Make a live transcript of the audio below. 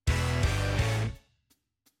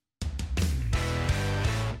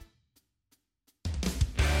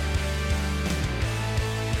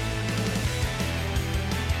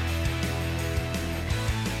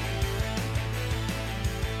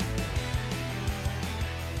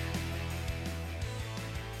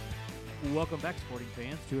Welcome back, sporting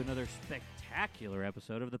fans, to another spectacular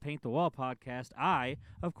episode of the Paint the Wall podcast. I,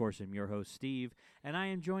 of course, am your host, Steve, and I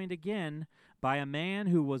am joined again by a man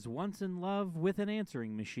who was once in love with an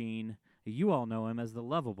answering machine. You all know him as the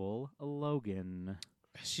lovable Logan.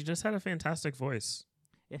 She just had a fantastic voice.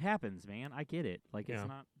 It happens, man. I get it. Like, it's Yeah.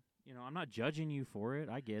 not, I'm not judging you for it.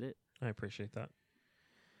 I get it. I appreciate that.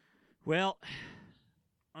 Well,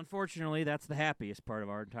 unfortunately, that's the happiest part of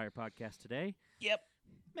our entire podcast today. Yep.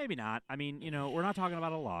 Maybe not. I mean, we're not talking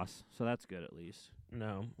about a loss, so that's good at least.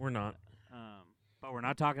 No, we're not. But we're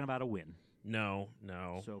not talking about a win. No.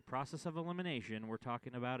 So process of elimination, we're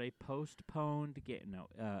talking about a postponed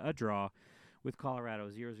a draw with Colorado,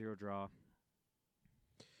 0-0 draw.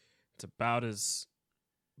 It's about as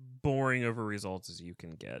boring of a result as you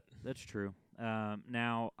can get. That's true.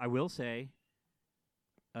 Now, I will say,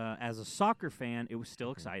 as a soccer fan, it was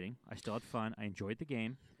still exciting. I still had fun. I enjoyed the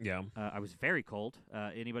game. Yeah. I was very cold.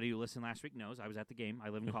 Anybody who listened last week knows I was at the game. I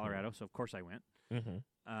live in Colorado, so of course I went.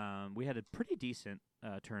 Mm-hmm. We had a pretty decent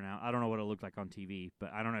turnout. I don't know what it looked like on TV,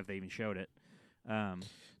 but I don't know if they even showed it.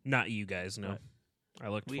 Not you guys, no. I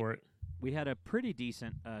looked for it. We had a pretty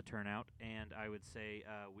decent turnout, and I would say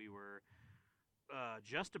we were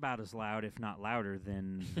just about as loud, if not louder,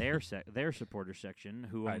 than their supporter section,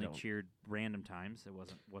 who only cheered random times. It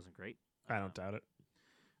wasn't great. I don't doubt it.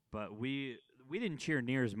 But we didn't cheer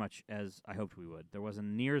near as much as I hoped we would. There wasn't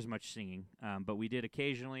near as much singing, but we did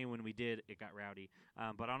occasionally. When we did, it got rowdy.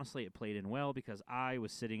 But honestly, it played in well because I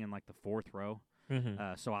was sitting in like the fourth row.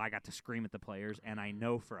 Mm-hmm. So I got to scream at the players, and I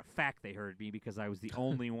know for a fact they heard me because I was the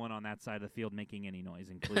only one on that side of the field making any noise,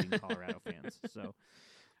 including Colorado fans. So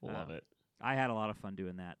Love it. I had a lot of fun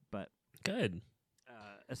doing that. But Good.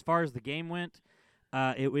 as far as the game went,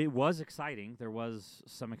 it was exciting. There was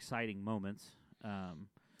some exciting moments.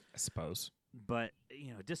 I suppose. But,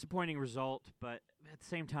 disappointing result. But at the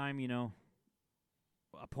same time,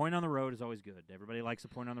 a point on the road is always good. Everybody likes a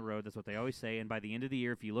point on the road. That's what they always say. And by the end of the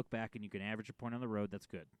year, if you look back and you can average a point on the road, that's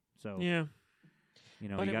good. So, Yeah. we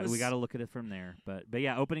got to look at it from there. But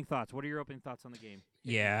yeah, opening thoughts. What are your opening thoughts on the game?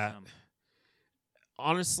 Yeah.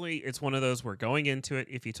 Honestly, it's one of those where going into it,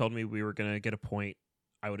 if you told me we were going to get a point,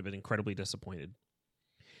 I would have been incredibly disappointed.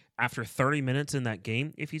 After 30 minutes in that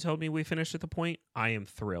game, if you told me we finished at the point, I am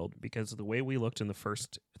thrilled because the way we looked in the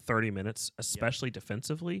first 30 minutes, especially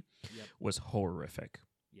defensively, was horrific.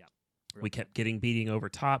 Yep. We kept getting beating over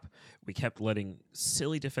top. We kept letting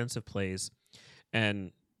silly defensive plays.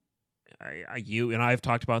 And you and I have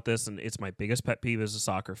talked about this, and it's my biggest pet peeve as a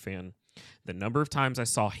soccer fan. The number of times I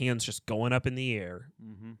saw hands just going up in the air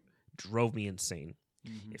drove me insane.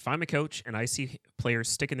 Mm-hmm. If I'm a coach and I see players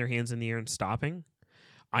sticking their hands in the air and stopping,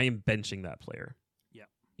 I am benching that player. Yeah.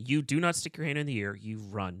 You do not stick your hand in the air. You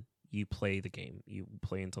run. You play the game. You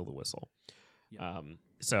play until the whistle. Yep.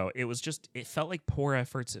 So it felt like poor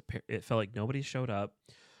efforts. It felt like nobody showed up.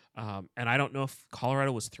 And I don't know if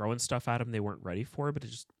Colorado was throwing stuff at them they weren't ready for, but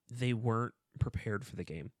they weren't prepared for the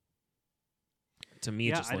game. To me,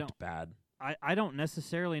 it just looked bad. I don't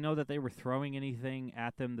necessarily know that they were throwing anything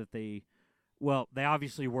at them that they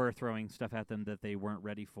obviously were throwing stuff at them that they weren't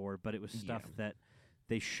ready for, but it was stuff that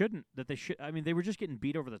they shouldn't, I mean, they were just getting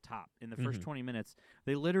beat over the top in the first 20 minutes.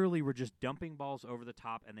 They literally were just dumping balls over the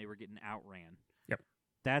top, and they were getting outran.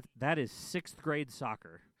 Yep. That is sixth grade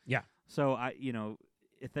soccer. Yeah. So,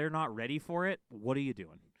 if they're not ready for it, what are you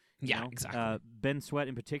doing? Yeah, exactly. Ben Sweat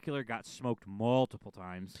in particular got smoked multiple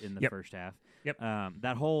times in the first half. Yep.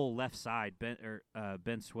 That whole left side,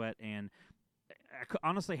 Ben Sweat, and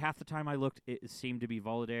honestly, half the time I looked, it seemed to be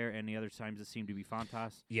Volodare, and the other times it seemed to be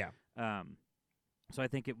Fontas. Yeah. So I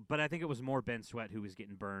think it was more Ben Sweat who was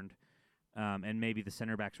getting burned, and maybe the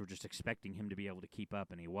center backs were just expecting him to be able to keep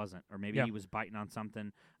up, and he wasn't, or maybe he was biting on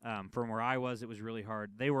something. From where I was, it was really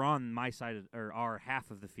hard. They were on my side or our half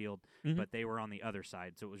of the field, but they were on the other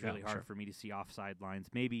side, so it was really hard for me to see offside lines.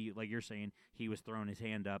 Maybe, like you're saying, he was throwing his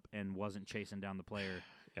hand up and wasn't chasing down the player.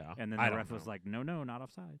 Yeah, and then the ref was like, "No, not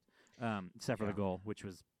offside," except for the goal, which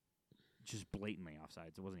was just blatantly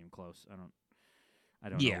offsides. It wasn't even close. I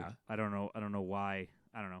don't know. I don't know why.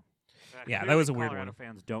 I don't know. Yeah, that was a weird Colorado one.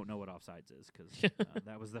 fans don't know what offsides is because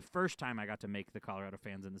that was the first time I got to make the Colorado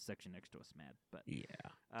fans in the section next to us mad. But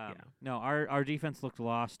no, our defense looked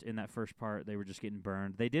lost in that first part. They were just getting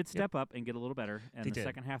burned. They did step up and get a little better, and the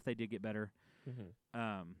second half they did get better.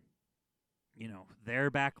 Their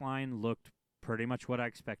back line looked pretty much what I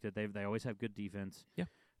expected. They always have good defense. Yeah.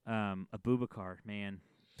 Abubakar, man.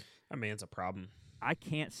 That man's a problem. I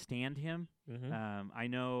can't stand him. I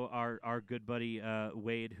know our good buddy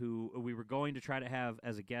Wade, who we were going to try to have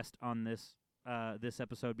as a guest on this this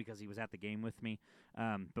episode because he was at the game with me,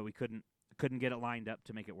 but we couldn't get it lined up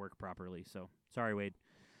to make it work properly. So sorry, Wade.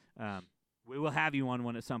 We will have you on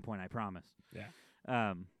one at some point, I promise.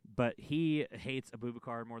 Yeah. But he hates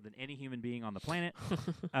Abubakar more than any human being on the planet.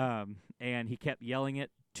 And he kept yelling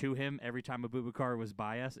it to him every time Abubakar was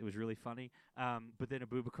by us. It was really funny. But then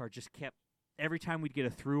Abubakar just kept, every time we'd get a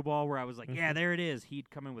through ball where I was like, yeah, there it is, he'd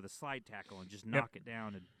come in with a slide tackle and just knock it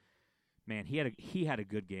down. And man, he had a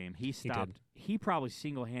good game. He probably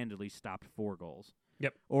single-handedly stopped 4 goals.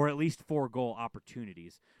 Yep. Or at least 4 goal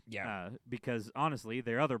opportunities. Yeah. Because honestly,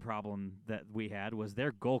 their other problem that we had was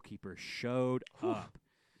their goalkeeper showed up.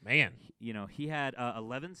 Man. He had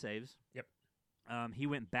 11 saves. Yep. He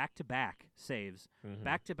went back-to-back saves,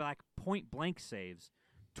 back-to-back point-blank saves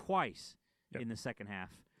twice in the second half.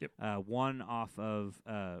 Yep. One off of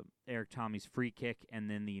Eric Tommy's free kick, and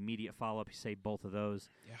then the immediate follow-up, he saved both of those.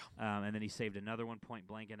 Yeah. And then he saved another one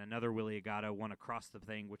point-blank, and another Willie Agata one across the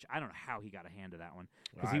thing, which I don't know how he got a hand to that one,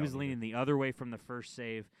 because he was leaning the other way from the first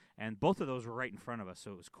save, and both of those were right in front of us,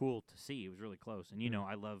 so it was cool to see. It was really close, and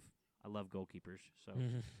I love goalkeepers, so.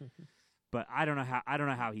 But I don't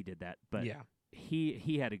know how he did that, but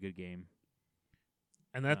he had a good game.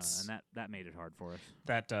 And that's that made it hard for us.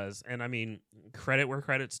 That does. And I mean, credit where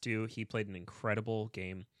credit's due. He played an incredible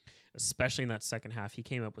game, especially in that second half. He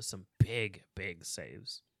came up with some big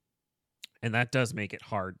saves. And that does make it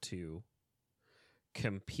hard to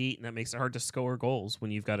compete, and that makes it hard to score goals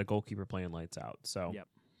when you've got a goalkeeper playing lights out. So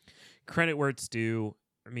credit where it's due.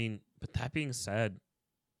 I mean, but that being said,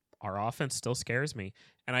 our offense still scares me.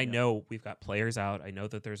 And I know we've got players out. I know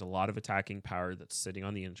that there's a lot of attacking power that's sitting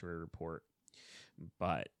on the injury report.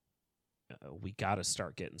 But we got to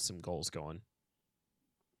start getting some goals going.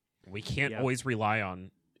 We can't always rely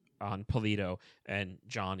on Polito and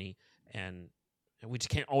Johnny, and we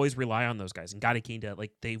just can't always rely on those guys. And Gadikinda,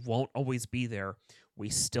 like, they won't always be there. We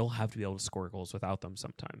still have to be able to score goals without them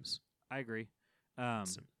sometimes. I agree.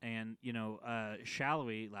 And,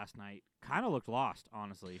 Shallowy last night kind of looked lost,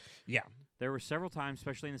 honestly. Yeah. There were several times,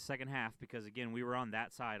 especially in the second half, because, again, we were on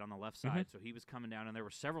that side, on the left side, so he was coming down, and there were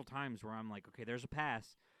several times where I'm like, okay, there's a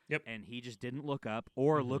pass, and he just didn't look up,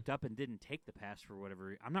 or looked up and didn't take the pass for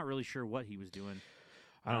whatever. I'm not really sure what he was doing.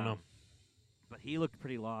 I don't know. But he looked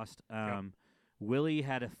pretty lost. Willie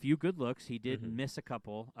had a few good looks. He did miss a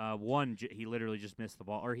couple. One, he literally just missed the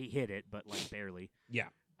ball, or he hit it, but, like, barely. Yeah.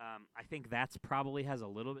 I think that's probably has a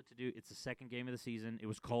little bit to do. It's the second game of the season. It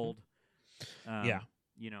was cold.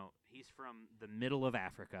 He's from the middle of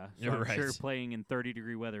Africa, so I'm sure playing in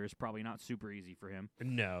 30-degree weather is probably not super easy for him.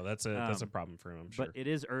 No, that's a problem for him, I'm sure. But it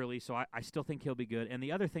is early, so I still think he'll be good. And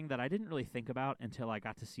the other thing that I didn't really think about until I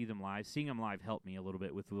got to see them live, seeing them live helped me a little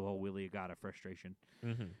bit with the whole Willie Agata frustration.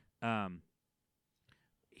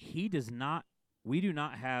 We do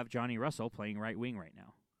not have Johnny Russell playing right wing right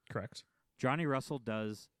now. Correct. Johnny Russell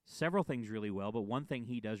does several things really well, but one thing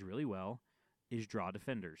he does really well is draw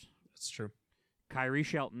defenders. That's true. Kyrie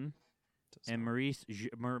Shelton and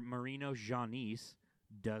Marino Janis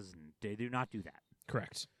they do not do that.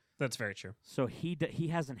 Correct. That's very true. So he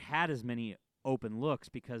hasn't had as many open looks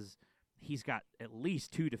because he's got at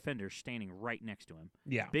least 2 defenders standing right next to him.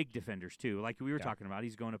 Yeah. Big defenders, too. Like we were talking about,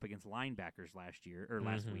 he's going up against linebackers last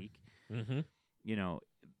week.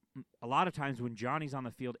 A lot of times when Johnny's on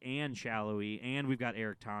the field and Shallowy and we've got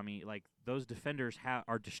Eric Tommy, like those defenders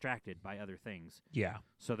are distracted by other things. Yeah.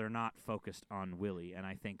 So they're not focused on Willie, and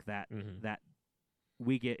I think that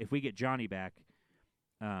if we get Johnny back,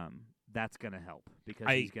 that's going to help because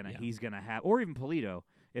he's going to have, or even Polito.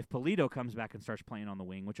 If Polito comes back and starts playing on the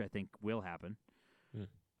wing, which I think will happen,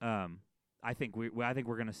 I think we're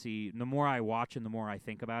going to see. The more I watch and the more I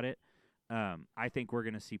think about it, I think we're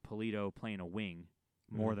going to see Polito playing a wing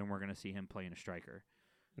more than we're going to see him playing a striker.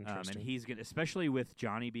 And he's going to, especially with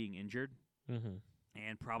Johnny being injured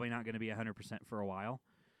and probably not going to be 100% for a while.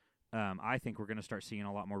 I think we're going to start seeing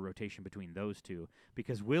a lot more rotation between those two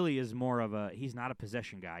because Willie is more of he's not a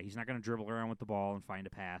possession guy. He's not going to dribble around with the ball and find a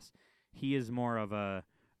pass. He is more of I'm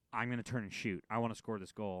going to turn and shoot. I want to score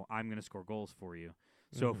this goal. I'm going to score goals for you.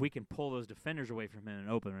 So if we can pull those defenders away from him and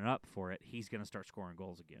open it up for it, he's going to start scoring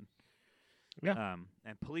goals again. Yeah.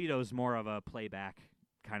 And Polito's more of a playback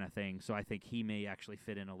kind of thing, so I think he may actually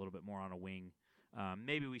fit in a little bit more on a wing.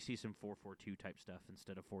 Maybe we see some 4-4-2 type stuff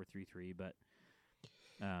instead of 4-3-3, but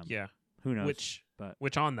who knows?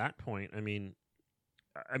 Which on that point, I mean,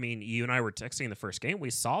 you and I were texting the first game.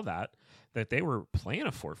 We saw that they were playing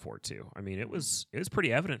a 4-4-2. I mean, it was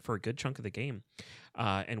pretty evident for a good chunk of the game.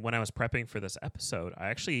 And when I was prepping for this episode, I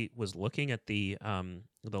actually was looking at the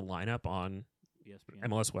lineup on ESPN.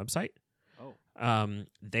 MLS website. Oh.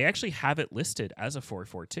 They actually have it listed as a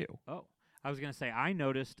 4-4-2. Oh. I was going to say, I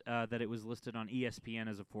noticed that it was listed on ESPN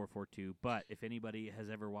as a 4-4-2, but if anybody has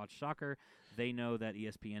ever watched soccer, they know that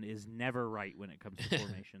ESPN is never right when it comes to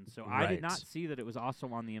formation. So I did not see that it was also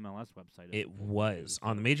on the MLS website. It was.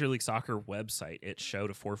 On the Major League Soccer website, it showed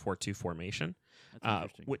a 4-4-2 formation,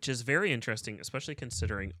 which is very interesting, especially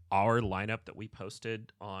considering our lineup that we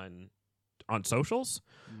posted on socials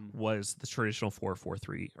was the traditional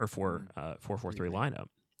 4-4-3 or 4-4-3 lineup.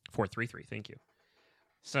 4-3-3, thank you.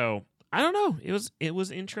 So I don't know. It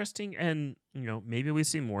was interesting, and maybe we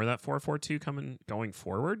see more of that 4-4-2 going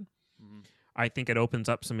forward. Mm-hmm. I think it opens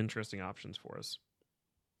up some interesting options for us.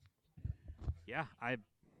 Yeah, I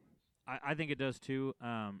think it does too.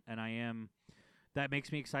 And I am. That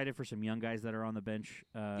makes me excited for some young guys that are on the bench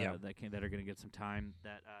that are going to get some time.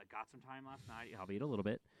 That got some time last night, albeit a little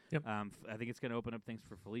bit. Yep. I think it's going to open up things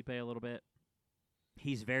for Felipe a little bit.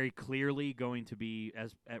 He's very clearly going to be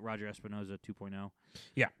at Roger Espinoza 2.0.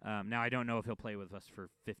 Yeah. Now I don't know if he'll play with us for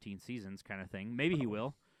 15 seasons, kind of thing. Maybe he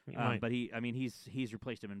will. But he's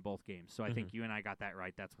replaced him in both games. So I think you and I got that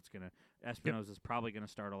right. That's what's going to Espinoza's probably going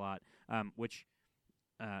to start a lot. Which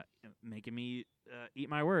making me eat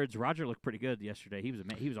my words. Roger looked pretty good yesterday.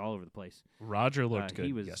 He was all over the place. Roger looked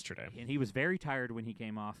good yesterday, and he was very tired when he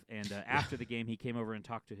came off. And after the game, he came over and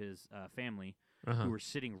talked to his family. Who were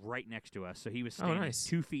sitting right next to us. So he was standing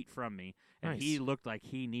 2 feet from me, and he looked like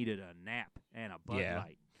he needed a nap and a Bud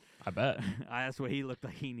Light. I bet. That's what he looked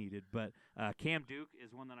like he needed. But Cam Duke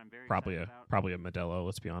is one that I'm very excited about. Probably a Modelo,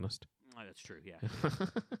 let's be honest. Oh, that's true,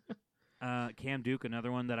 yeah. Cam Duke,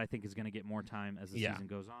 another one that I think is going to get more time as the season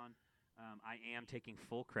goes on. I am taking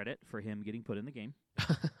full credit for him getting put in the game.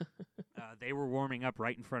 They were warming up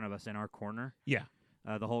right in front of us in our corner. Yeah.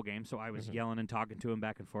 The whole game, so I was yelling and talking to him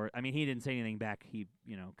back and forth. I mean, he didn't say anything back. He,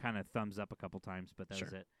 kind of thumbs up a couple times, but that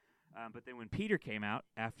was it. But then when Peter came out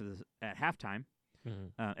at halftime,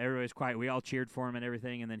 everybody was quiet. We all cheered for him and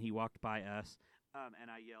everything, and then he walked by us, and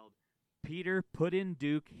I yelled, "Peter, put in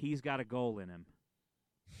Duke. He's got a goal in him."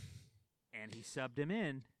 And he subbed him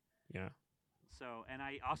in. Yeah. So, and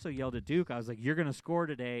I also yelled at Duke. I was like, "You're going to score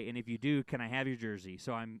today, and if you do, can I have your jersey?"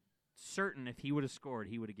 So I'm certain if he would have scored,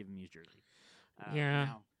 he would have given me his jersey.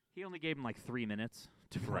 Now, he only gave him like 3 minutes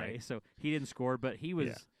to play, so he didn't score. But he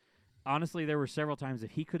was honestly, there were several times if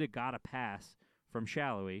he could have got a pass from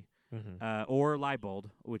Shallowy or Leibold,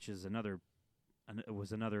 which is another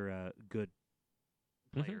good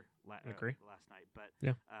player last night.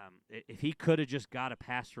 But if he could have just got a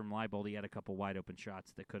pass from Leibold, he had a couple wide open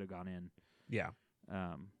shots that could have gone in. Yeah.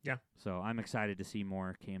 So I'm excited to see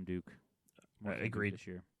more Cam Duke. Agreed. This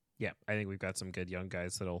year. Yeah, I think we've got some good young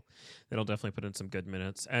guys that'll definitely put in some good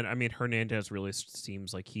minutes. And I mean, Hernandez really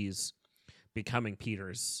seems like he's becoming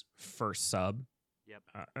Peter's first sub. Yep.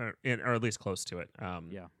 Or at least close to it.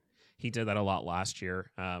 He did that a lot last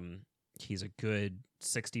year. He's a good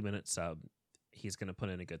 60-minute sub. He's going to put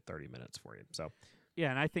in a good 30 minutes for you. So.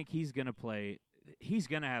 Yeah, and I think he's going to play. He's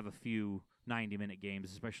going to have a few 90-minute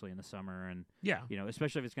games, especially in the summer, and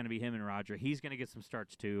especially if it's going to be him and Roger. He's going to get some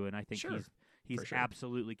starts too, and I think he's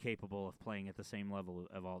absolutely capable of playing at the same level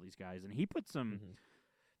of all these guys. And he put some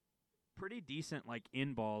pretty decent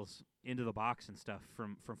in balls into the box and stuff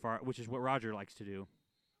from far, which is what Roger likes to do.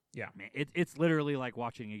 Yeah, man, it's literally like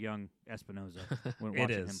watching a young Espinoza when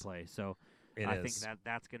watching him play. So I think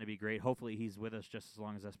that's going to be great. Hopefully he's with us just as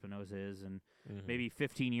long as Espinoza is, and maybe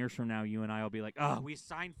 15 years from now, you and I will be like, "Oh, we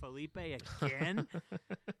signed Felipe again."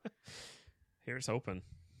 Here's hoping.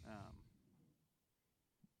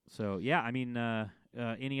 So yeah, I mean,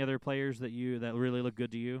 any other players that really look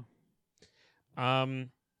good to you?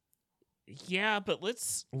 Yeah, but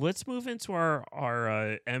let's move into our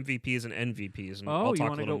MVPs and NVPs, and I'll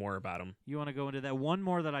talk a little more about them. You want to go into that? One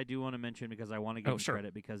more that I do want to mention because I want to give him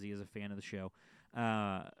credit because he is a fan of the show.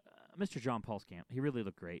 Mr. John Pulskamp, he really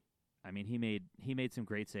looked great. I mean, he made some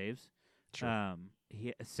great saves. Sure.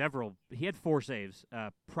 He had 4 saves.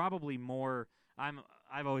 Probably more.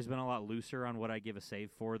 I've always been a lot looser on what I give a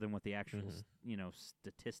save for than what the actual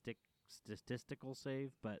statistical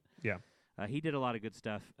save, but yeah. He did a lot of good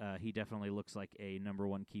stuff. He definitely looks like a number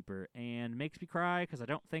 1 keeper and makes me cry because I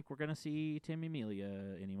don't think we're going to see Tim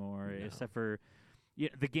Emilia anymore, except for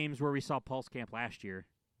the games where we saw Pulskamp last year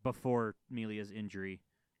before Emilia's injury.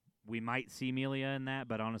 We might see Emilia in that,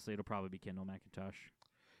 but honestly, it'll probably be Kendall McIntosh.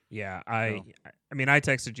 Yeah, I mean, I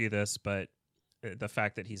texted you this, but the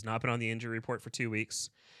fact that he's not been on the injury report for 2 weeks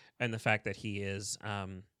and the fact that he is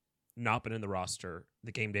not been in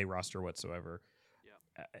the game day roster whatsoever,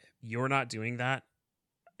 you're not doing that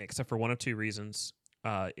except for one of 2 reasons.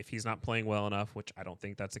 If he's not playing well enough, which I don't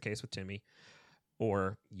think that's the case with Timmy,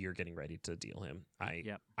 or you're getting ready to deal him.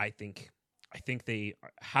 I think I think they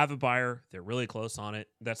have a buyer. They're really close on it.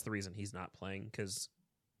 That's the reason he's not playing, because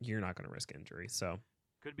you're not going to risk injury. So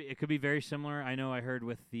It could be very similar. I know I heard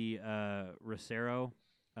with the Rosero,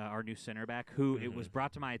 our new center back, who it was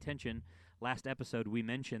brought to my attention last episode. We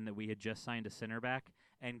mentioned that we had just signed a center back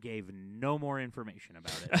and gave no more information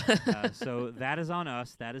about it. So that is on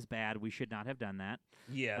us. That is bad. We should not have done that.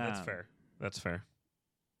 Yeah, that's fair. That's fair.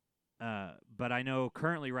 But I know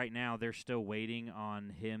currently right now they're still waiting on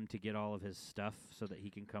him to get all of his stuff so that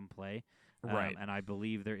he can come play. Right. And I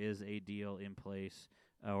believe there is a deal in place,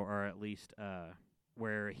 or at least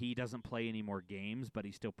where he doesn't play any more games, but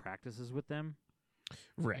he still practices with them.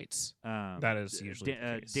 Right. That is usually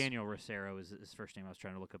the case. Daniel Rosero is his first name. I was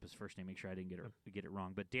trying to look up his first name, make sure I didn't get it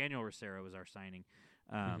wrong. But Daniel Rosero is our signing.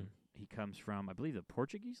 He comes from, I believe, the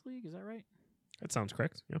Portuguese league. Is that right? That sounds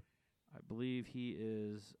correct. Yeah. I believe he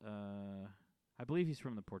is. I believe he's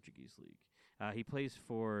from the Portuguese league. He plays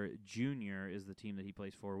for Junior, is the team that he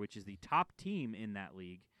plays for, which is the top team in that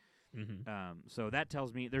league. So that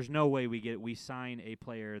tells me there's no way we sign a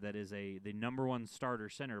player that is the number one starter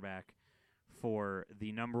center back for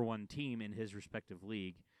the number one team in his respective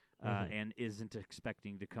league, and isn't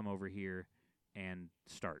expecting to come over here and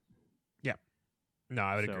start. Yeah. No,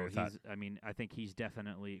 I would agree with that. I mean, I think he's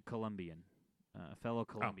definitely Colombian, fellow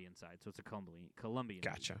Colombian side. So it's a Colombian.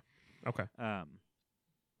 Gotcha. Okay.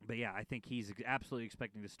 But yeah, I think he's absolutely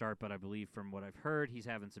expecting to start, but I believe from what I've heard, he's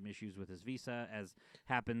having some issues with his visa, as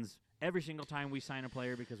happens every single time we sign a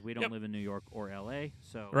player because we don't live in New York or L.A.,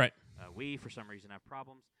 so we, for some reason, have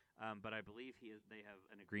problems. But I believe they have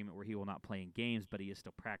an agreement where he will not play in games, but he is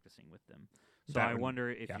still practicing with them. So I wonder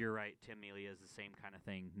if you're right, Tim Melia is the same kind of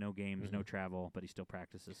thing. No games, no travel, but he still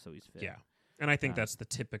practices, so he's fit. Yeah, and I think that's the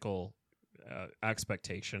typical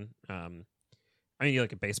expectation. I mean, you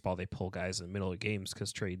look at baseball, they pull guys in the middle of games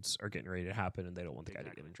because trades are getting ready to happen and they don't want the guy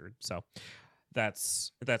to get injured. So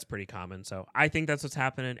that's pretty common. So I think that's what's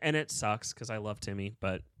happening, and it sucks because I love Timmy,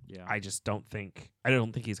 but I just don't think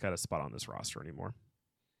he's got a spot on this roster anymore.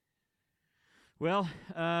 Well,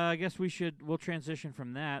 I guess we'll transition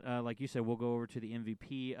from that. Like you said, we'll go over to the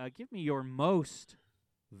MVP. Give me your most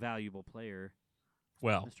valuable player.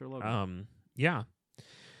 Well, Mr. Logan. Yeah.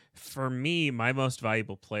 For me, my most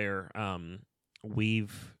valuable player, we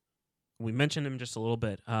mentioned him just a little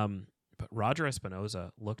bit, but Roger Espinoza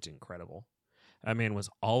looked incredible. That man was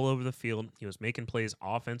all over the field. He was making plays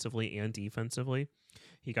offensively and defensively.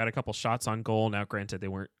 He got a couple shots on goal. Now, granted, they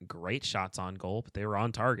weren't great shots on goal, but they were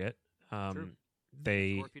on target. True.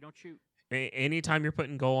 Score if you don't shoot. Anytime you're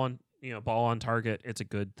putting ball on target, it's a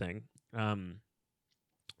good thing.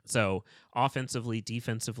 So offensively,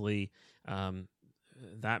 defensively,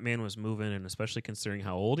 that man was moving, and especially considering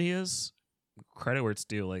how old he is, credit where it's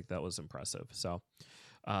due. Like, that was impressive. So,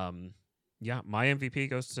 my MVP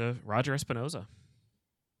goes to Roger Espinoza.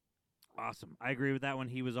 Awesome. I agree with that one.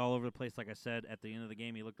 He was all over the place. Like I said, at the end of the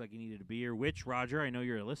game, he looked like he needed a beer, which, Roger, I know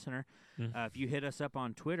you're a listener. If you hit us up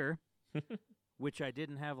on Twitter, which I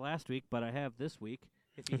didn't have last week, but I have this week.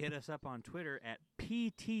 If you hit us up on Twitter at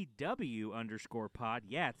PTW_pod,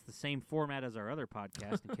 it's the same format as our other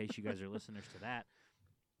podcast, in case you guys are listeners to that.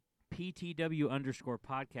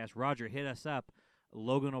 PTW_podcast. Roger, hit us up.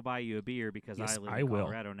 Logan will buy you a beer because I live in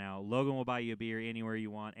Colorado now. Logan will buy you a beer anywhere you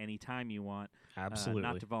want, anytime you want. Absolutely.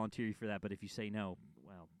 Not to volunteer you for that, but if you say no,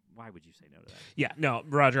 well, why would you say no to that? Yeah, no,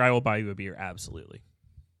 Roger, I will buy you a beer. Absolutely.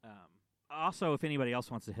 Also, if anybody else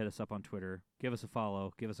wants to hit us up on Twitter, give us a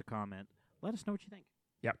follow, give us a comment. Let us know what you think.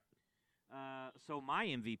 Yep. So my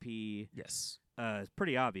MVP is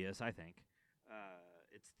pretty obvious, I think.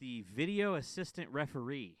 It's the video assistant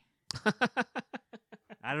referee.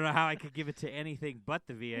 I don't know how I could give it to anything but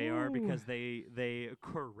the VAR because they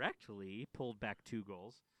correctly pulled back 2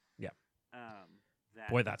 goals. Yep.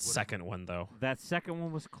 That second one, though. That second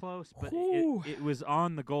one was close, but it was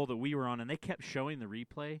on the goal that we were on, and they kept showing the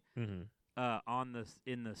replay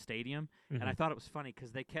in the stadium, and I thought it was funny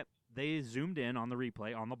because they zoomed in on the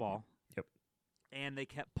replay on the ball. Yep. And they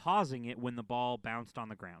kept pausing it when the ball bounced on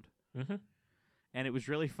the ground. And it was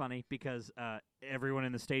really funny because everyone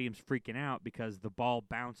in the stadium's freaking out because the ball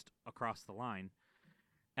bounced across the line.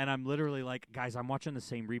 And I'm literally like, guys, I'm watching the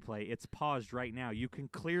same replay. It's paused right now. You can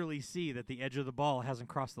clearly see that the edge of the ball hasn't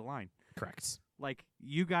crossed the line. Correct. Like,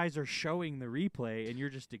 you guys are showing the replay, and you're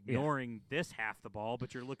just ignoring this half the ball,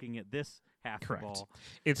 but you're looking at this half the ball.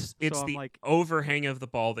 It's the overhang of the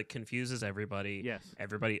ball that confuses everybody. Yes.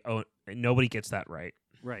 Nobody gets that right.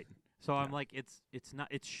 Right. So I'm like,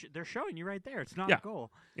 they're showing you right there. It's not a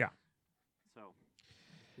goal. Yeah. So,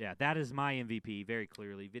 that is my MVP very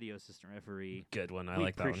clearly. Video assistant referee. Good one. I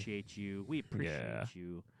like that one. We appreciate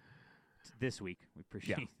you. this week. We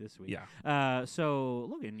appreciate this week. Yeah. So,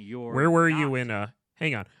 Logan, where were you in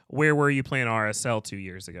hang on. Where were you playing RSL 2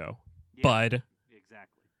 years ago? Yeah, Bud.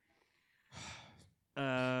 Exactly.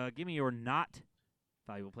 Give me your not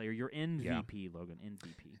valuable player, your MVP, Logan.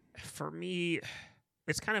 MVP. For me,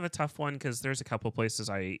 it's kind of a tough one because there's a couple places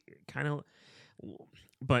I kind of,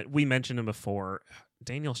 but we mentioned him before.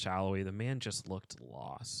 Daniel Shalhoub, the man just looked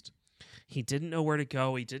lost. He didn't know where to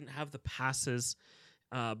go. He didn't have the passes.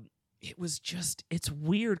 It was just, it's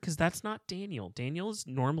weird because that's not Daniel. Daniel is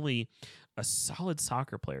normally a solid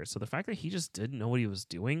soccer player. So the fact that he just didn't know what he was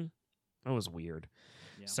doing, that was weird.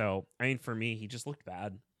 Yeah. So, I mean, for me, he just looked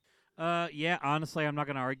bad. Yeah, honestly, I'm not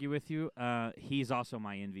going to argue with you. He's also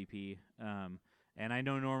my MVP. And I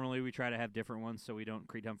know normally we try to have different ones so we don't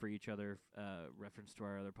creed hum for each other, reference to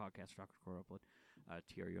our other podcast, Rock Record Upload,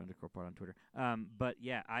 TRU_pod on Twitter. But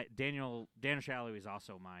yeah, Daniel Shalhoub is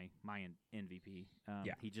also my MVP.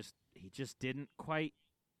 Yeah. He just didn't quite,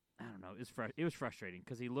 I don't know, it was frustrating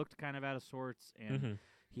because he looked kind of out of sorts, and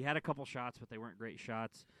he had a couple shots, but they weren't great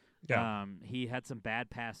shots. Yeah. He had some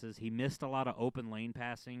bad passes. He missed a lot of open lane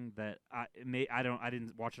passing that I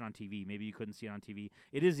didn't watch it on TV. Maybe you couldn't see it on TV.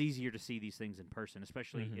 It is easier to see these things in person,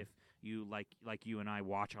 especially if you like you and I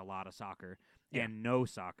watch a lot of soccer and know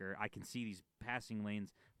soccer. I can see these passing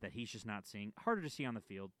lanes that he's just not seeing. Harder to see on the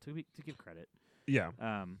field, to give credit. Yeah.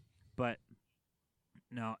 But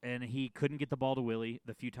no, and he couldn't get the ball to Willie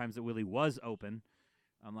the few times that Willie was open.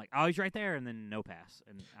 I'm like, oh, he's right there, and then no pass.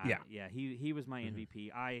 And he was my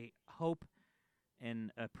MVP. I hope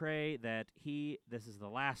and pray that this is the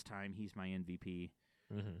last time he's my MVP.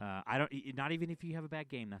 Not even if you have a bad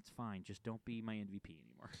game, that's fine. Just don't be my MVP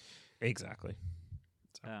anymore. Exactly.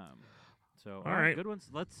 So all right, good ones.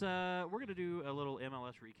 Let's we're gonna do a little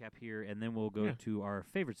MLS recap here, and then we'll go to our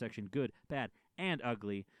favorite section: good, bad, and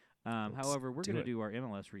ugly. However, we're gonna do our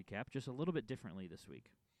MLS recap just a little bit differently this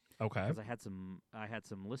week. Okay. Because I had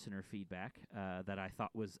some listener feedback that I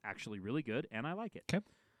thought was actually really good, and I like it. Okay.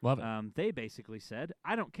 Love it. They basically said,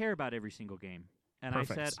 I don't care about every single game. And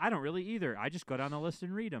Perfect. I said, I don't really either. I just go down the list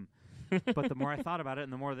and read them. But the more I thought about it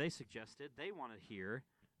and the more they suggested, they want to hear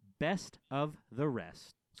best of the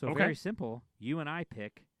rest. So very simple. You and I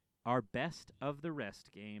pick our best of the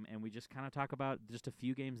rest game, and we just kind of talk about just a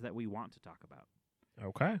few games that we want to talk about.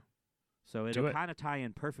 Okay. So it'll kind of tie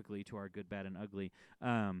in perfectly to our good, bad, and ugly.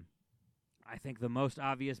 I think the most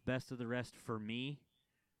obvious best of the rest for me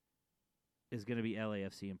is going to be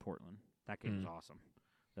LAFC in Portland. That game was awesome.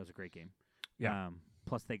 That was a great game. Yeah.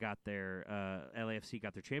 Plus, they got their LAFC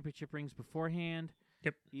got their championship rings beforehand.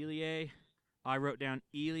 Yep. Elie. I wrote down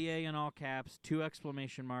Elie in all caps, 2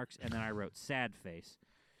 exclamation marks, and then I wrote sad face.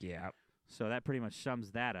 Yeah. So that pretty much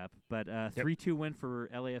sums that up. But 3-2 win for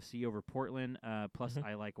LAFC over Portland. Plus,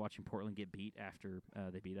 I like watching Portland get beat after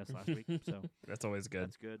they beat us last week. So that's always good.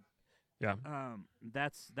 That's good. Yeah.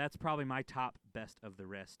 That's probably my top best of the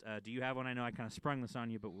rest. Do you have one? I know I kind of sprung this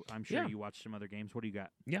on you, but I'm sure you watched some other games. What do you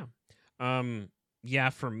got? Yeah.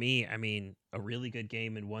 For me, I mean, a really good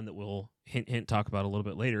game and one that we'll hint talk about a little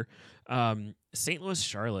bit later. St. Louis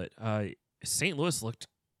Charlotte. St. Louis looked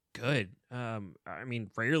good. I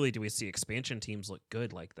mean, rarely do we see expansion teams look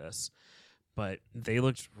good like this, but they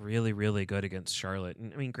looked really, really good against Charlotte.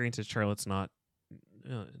 And I mean, granted, Charlotte's not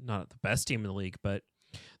the best team in the league, but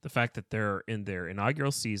the fact that they're in their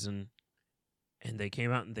inaugural season and they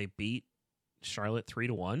came out and they beat Charlotte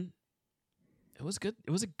 3-1, it was good.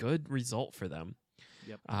 It was a good result for them.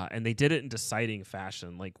 Yep. And they did it in deciding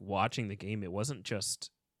fashion. Like watching the game, it wasn't just,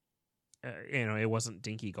 it wasn't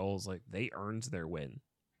dinky goals. Like they earned their win.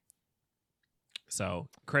 So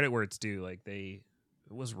credit where it's due. Like it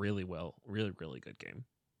was really really good game.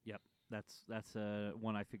 Yep. That's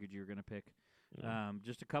one I figured you were going to pick. Yeah.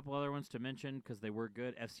 Just a couple other ones to mention because they were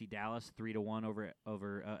good. FC Dallas 3-1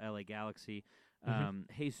 over LA Galaxy.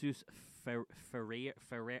 Jesus Ferreira.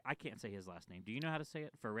 I can't say his last name. Do you know how to say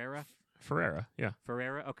it? Ferreira, yeah.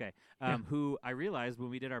 Ferreira, okay. Who I realized when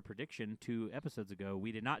we did our prediction 2 episodes ago,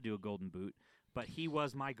 we did not do a golden boot, but he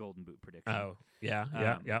was my golden boot prediction. Oh,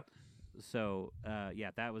 yeah, yep. So,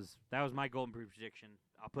 that was my golden boot prediction.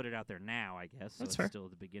 I'll put it out there now, I guess. So That's it's fair. Still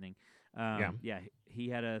at the beginning. He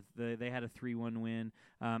had they had a 3-1 win,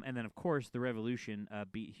 and then of course the Revolution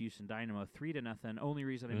beat Houston Dynamo 3-0. Only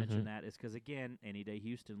reason I mention that is because again, any day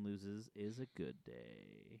Houston loses is a good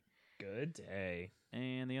day. Good day.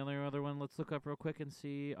 And the other one, let's look up real quick and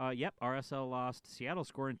see. RSL lost. Seattle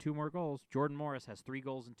scoring 2 more goals. Jordan Morris has 3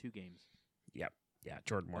 goals in 2 games. Yep. Yeah,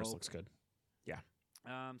 Jordan Morris looks good. Yeah.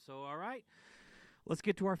 So all right. Let's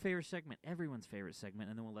get to our favorite segment, everyone's favorite segment,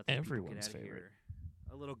 and then we'll let the people get out of here.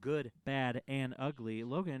 A little good, bad, and ugly.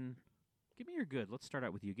 Logan, Give me your good. Let's start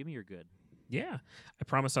out with you. Give me your good. Yeah, I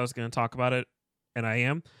promised I was going to talk about it, and I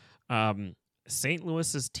am. St.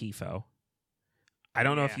 Louis's tifo. I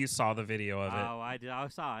don't know if you saw the video of it. Oh, I did. I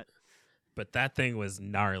saw it. But that thing was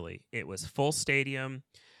gnarly. It was full stadium.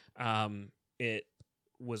 It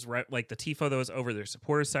was like the tifo that was over their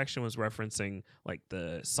supporter section was referencing like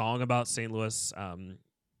the song about St. Louis. I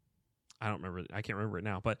don't remember. I can't remember it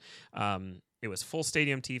now. But it was full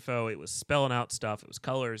stadium tifo. It was spelling out stuff. It was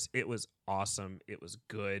colors. It was awesome. It was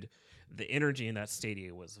good. The energy in that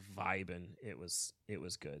stadium was vibing. It was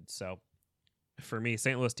good. So for me,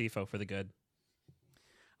 St. Louis tifo for the good.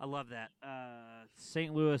 I love that.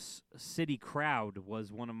 St. Louis City crowd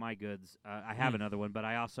was one of my goods. I have another one, but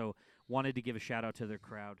I also wanted to give a shout out to their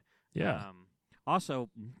crowd. Yeah. Also,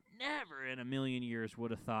 never in a million years would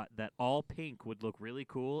have thought that all pink would look really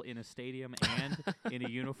cool in a stadium and in a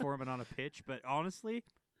uniform and on a pitch. But honestly,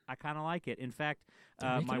 I kind of like it. In fact,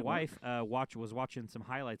 my wife was watching some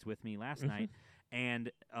highlights with me last night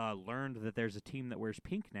and learned that there's a team that wears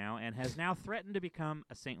pink now and has now threatened to become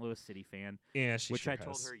a St. Louis City fan. Yeah, she which sure I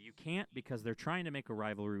told her you can't because they're trying to make a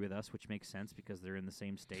rivalry with us, which makes sense because they're in the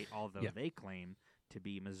same state, although they claim to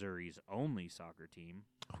be Missouri's only soccer team.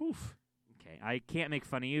 Oof. Okay, I can't make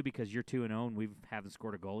fun of you because you're 2-0 and we haven't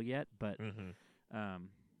scored a goal yet, but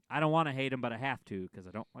I don't want to hate them, but I have to because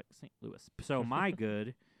I don't like St. Louis. So my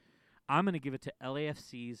good, I'm going to give it to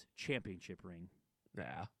LAFC's championship ring.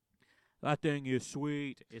 Yeah. That thing is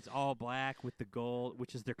sweet. It's all black with the gold,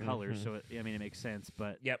 which is their color, so it makes sense.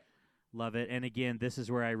 But love it. And again, this is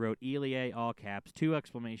where I wrote Elie, all caps, 2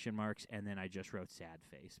 exclamation marks, and then I just wrote sad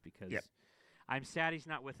face because I'm sad he's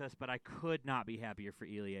not with us, but I could not be happier for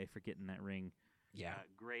Elie for getting that ring. Yeah.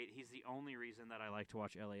 Great. He's the only reason that I like to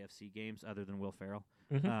watch LAFC games other than Will Ferrell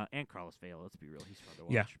and Carlos Vela. Let's be real. He's fun to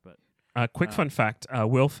watch. Yeah. But quick fun fact,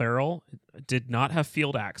 Will Ferrell did not have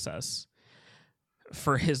field access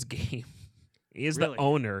for his game. He is the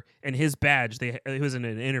owner, and his badge, he was in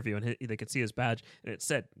an interview, and they could see his badge, and it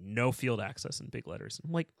said, no field access in big letters.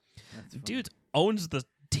 I'm like, dude owns the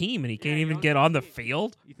team, and he can't even get on the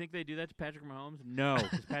field? You think they do that to Patrick Mahomes? No,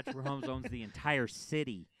 because Patrick Mahomes owns the entire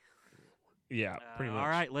city. Yeah, pretty much. All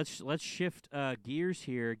right, let's shift gears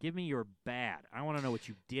here. Give me your bad. I want to know what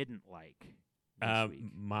you didn't like this week.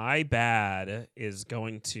 My bad is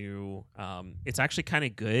going to it's actually kind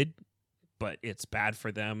of good, but it's bad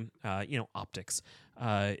for them, optics.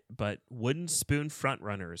 But wooden spoon front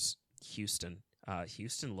runners, Houston.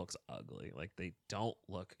 Houston looks ugly. Like, they don't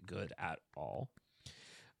look good at all.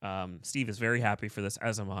 Steve is very happy for this,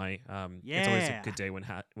 as am I. It's always a good day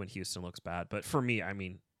when Houston looks bad. But for me, I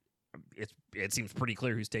mean, it seems pretty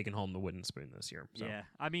clear who's taking home the wooden spoon this year. So. Yeah,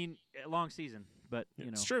 I mean, long season, but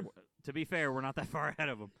it's true. To be fair, we're not that far ahead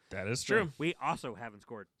of them. That is true. We also haven't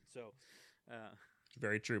scored, so.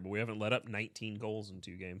 Very true, but we haven't let up 19 goals in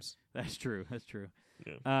 2 games. That's true.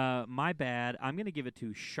 Yeah. My bad. I'm going to give it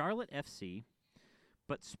to Charlotte FC,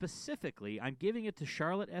 but specifically, I'm giving it to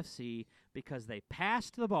Charlotte FC because they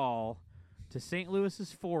passed the ball to St.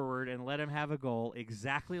 Louis's forward and let him have a goal,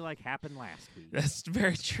 exactly like happened last week. That's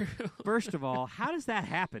very true. First of all, how does that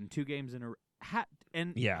happen 2 games in a row? How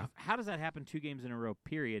does that happen 2 games in a row,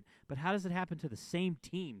 period? But how does it happen to the same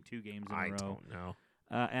team 2 games in a row? I don't know.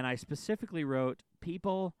 And I specifically wrote,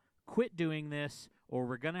 people, quit doing this, or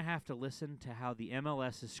we're going to have to listen to how the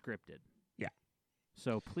MLS is scripted. Yeah.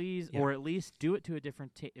 So please, or at least do it to a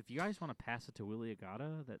different team. If you guys want to pass it to Willie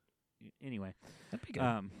Agata, anyway. That'd be good.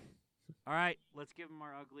 All right, let's give them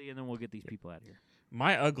our ugly, and then we'll get these people out of here.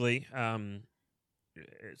 My ugly,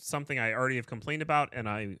 it's something I already have complained about, and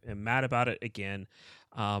I am mad about it again.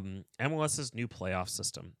 MLS's new playoff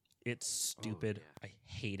system. It's stupid. Oh, yeah. I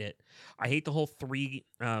hate it. I hate the whole three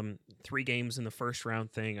games in the first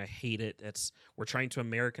round thing. I hate it. We're trying to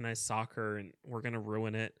Americanize soccer, and we're gonna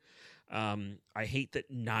ruin it. I hate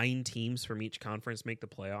that 9 teams from each conference make the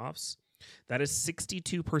playoffs. That is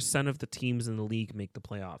 62% of the teams in the league make the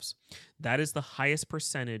playoffs. That is the highest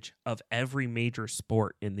percentage of every major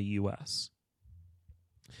sport in the U.S.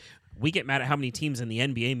 We get mad at how many teams in the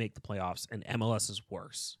NBA make the playoffs, and MLS is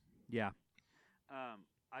worse. Yeah.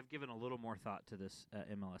 I've given a little more thought to this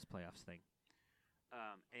MLS playoffs thing.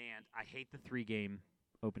 And I hate the 3-game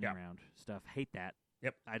opening round stuff. Hate that.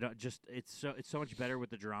 Yep. I don't it's so much better with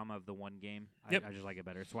the drama of the 1 game. I just like it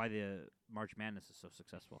better. It's why the March Madness is so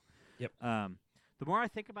successful. Yep. The more I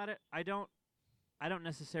think about it, I don't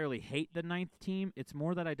necessarily hate the 9th team. It's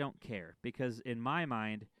more that I don't care because in my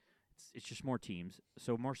mind, it's just more teams.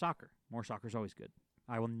 So more soccer. More soccer is always good.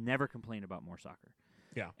 I will never complain about more soccer.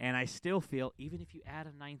 Yeah. And I still feel even if you add a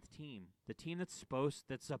 9th team, the team that's supposed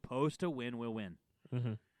to win will win.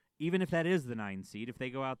 Mm-hmm. even if that is the 9 seed, if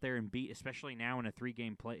they go out there and beat, especially now in a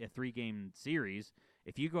 3-game series,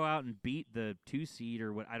 if you go out and beat the 2 seed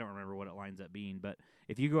or what, I don't remember what it lines up being, but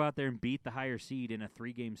if you go out there and beat the higher seed in a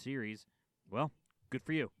 3-game series, well, good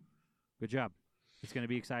for you. Good job. It's going to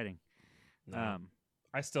be exciting. No,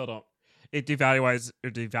 I still don't. It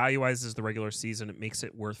devaluizes the regular season. It makes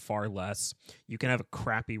it worth far less. You can have a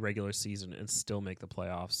crappy regular season and still make the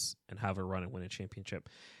playoffs and have a run and win a championship.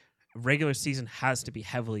 Regular season has to be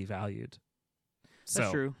heavily valued. That's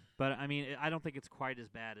true, but I mean, I don't think it's quite as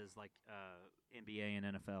bad as like NBA and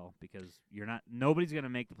NFL because nobody's going to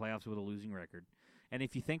make the playoffs with a losing record. And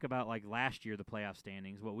if you think about like last year, the playoff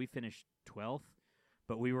standings, we finished 12th,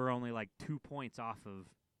 but we were only like 2 points off of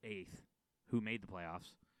 8th, who made the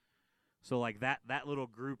playoffs. So like that little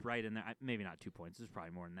group right in there, maybe not 2 points, there's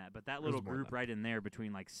probably more than that, but that little group right in there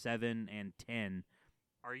between like 7 and 10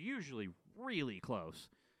 are usually really close.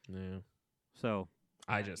 Yeah. So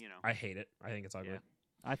I hate it. I think it's ugly. Yeah.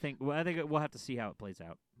 I think we'll have to see how it plays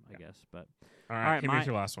out, I guess. But all right, here's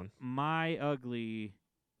your last one. My ugly,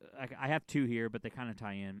 I have 2 here, but they kind of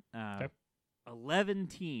tie in. Okay. 11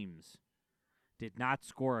 teams did not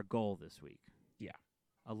score a goal this week. Yeah.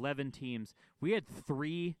 11 teams. We had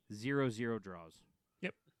 3 0-0 draws.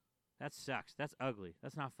 Yep. That sucks. That's ugly.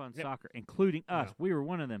 That's not fun soccer, including us. No. We were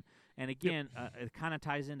one of them. And again, it kind of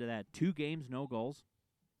ties into that. 2 games, no goals.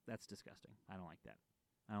 That's disgusting. I don't like that.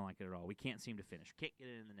 I don't like it at all. We can't seem to finish. Can't get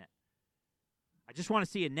it in the net. I just want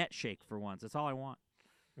to see a net shake for once. That's all I want.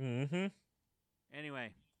 Mm-hmm.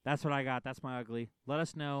 Anyway, that's what I got. That's my ugly. Let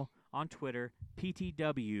us know on Twitter,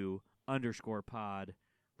 PTW_pod.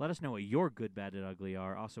 Let us know what your good, bad, and ugly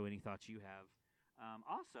are. Also, any thoughts you have.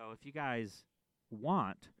 Also, if you guys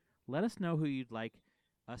want, let us know who you'd like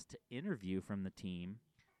us to interview from the team,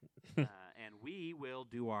 and we will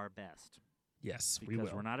do our best. Yes, we will.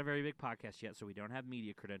 Because we're not a very big podcast yet, so we don't have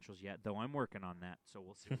media credentials yet, though I'm working on that, so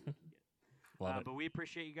we'll see what we can get. Love it. But we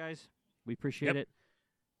appreciate you guys. We appreciate it.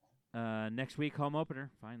 Next week, home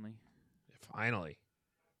opener, finally. Finally.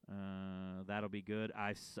 That'll be good.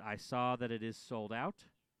 I saw that it is sold out.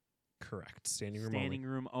 Correct. Standing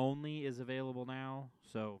room only is available now,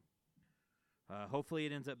 so hopefully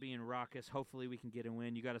it ends up being raucous. Hopefully we can get a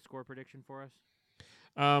win. You got a score prediction for us?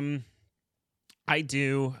 I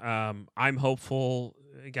do. I'm hopeful.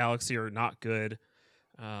 Galaxy are not good.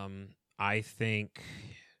 I think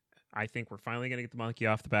we're finally going to get the monkey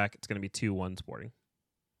off the back. It's going to be 2-1 Sporting.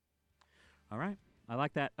 All right. I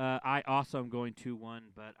like that. I also am going 2-1,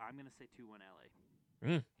 but I'm going to say 2-1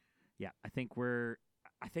 LA. Yeah, I think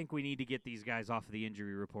we need to get these guys off of the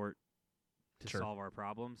injury report to solve our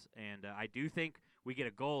problems, and I do think we get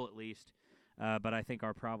a goal at least, but I think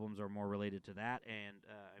our problems are more related to that, and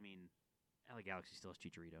I mean, LA Galaxy still has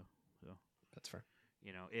Chicharito. So that's fair.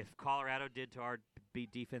 You know, if Colorado did to our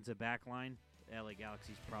defensive back line, LA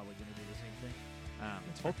Galaxy's probably going to do the same thing.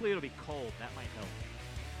 Hopefully it'll be cold. That might help.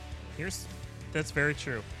 That's very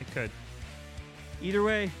true. It could. Either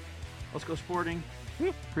way, let's go Sporting.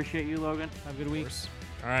 Appreciate you, Logan. Have a good week.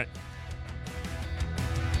 All right.